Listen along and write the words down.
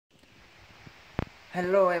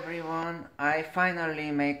Hello everyone, I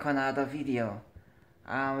finally make another video.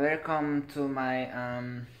 Welcome to my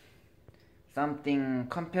something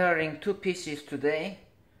comparing two PCs today,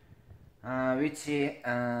 which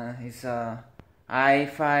is a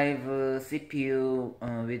i5 CPU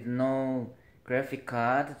with no graphic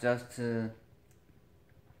card, just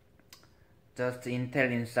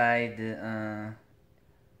Intel inside,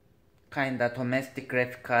 kinda domestic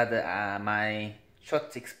graphic card, my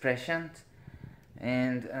short expressions.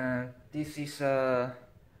 And this is a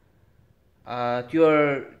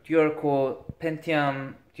dual core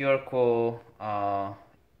Pentium dual core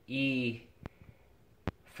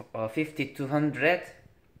e5200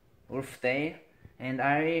 woldale, and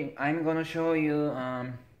I'm gonna show you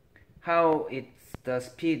how it's the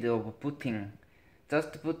speed of booting.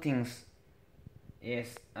 Just booting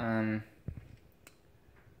is at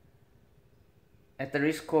the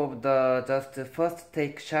risk of the just first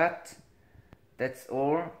take shot. That's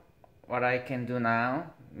all what I can do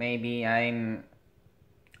now. Maybe I'm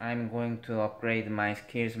going to upgrade my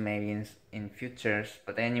skills maybe in futures,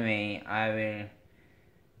 but anyway, I will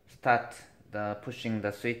start the pushing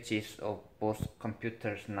the switches of both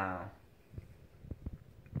computers now.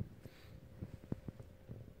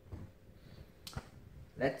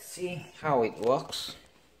 Let's see how it works.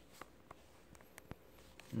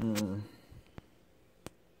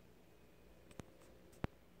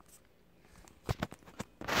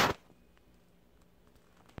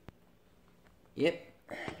 Yep.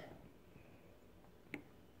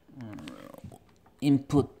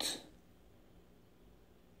 Input.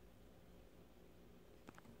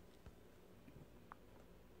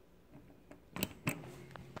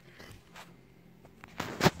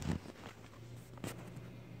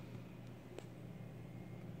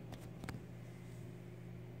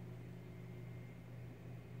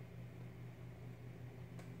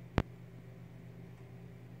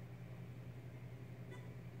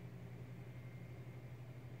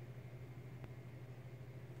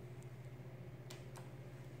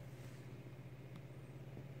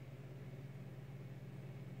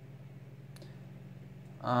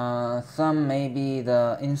 Some maybe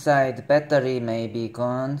the inside battery may be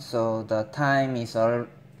gone, so the time is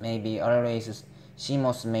maybe always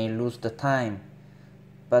CMOS may lose the time.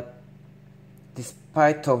 But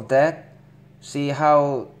despite of that,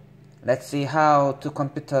 let's see how two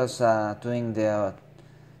computers are doing their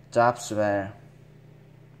jobs well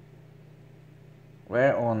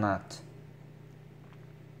or not.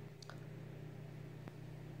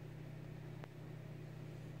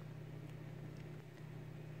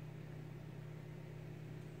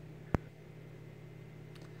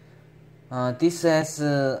 This has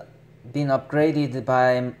been upgraded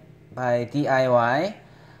by DIY.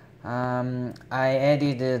 I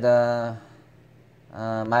added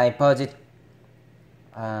my budget.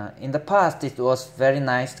 In the past it was very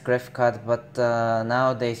nice graphic card, but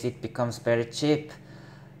nowadays it becomes very cheap.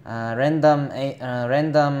 Random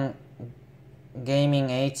gaming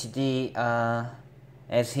HD,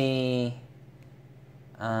 as he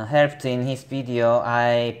helped in his video,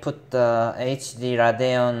 I put the HD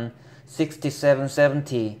Radeon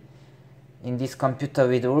 6770 in this computer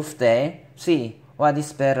with woldale. See what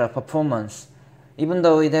is better performance. Even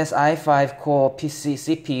though it has i5 core PC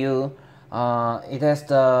CPU, it has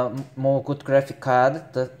the more good graphic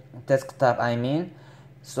card, the desktop I mean,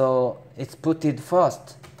 so it's booted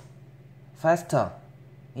faster,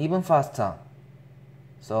 even faster.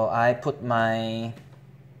 So I put my,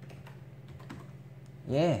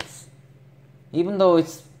 yes, even though it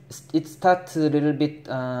starts a little bit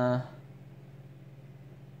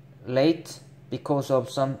late because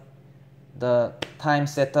of the time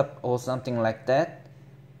setup or something like that,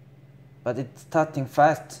 but it's starting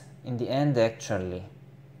fast in the end actually.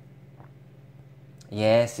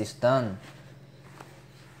 Yes, it's done.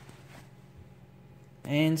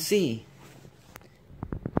 And see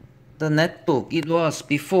the netbook, it was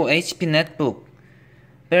before HP netbook,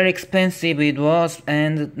 very expensive it was,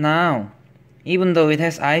 and now even though it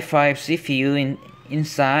has i5 CPU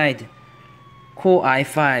inside, core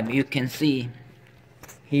i5, you can see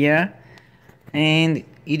here, and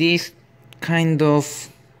it is kind of,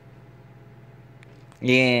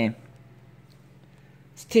 yeah,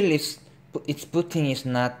 still its booting is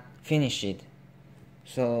not finished.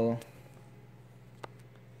 So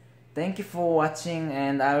thank you for watching,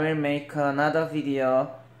 and I will make another video.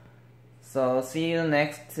 So see you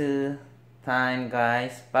next time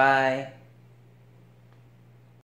guys, bye.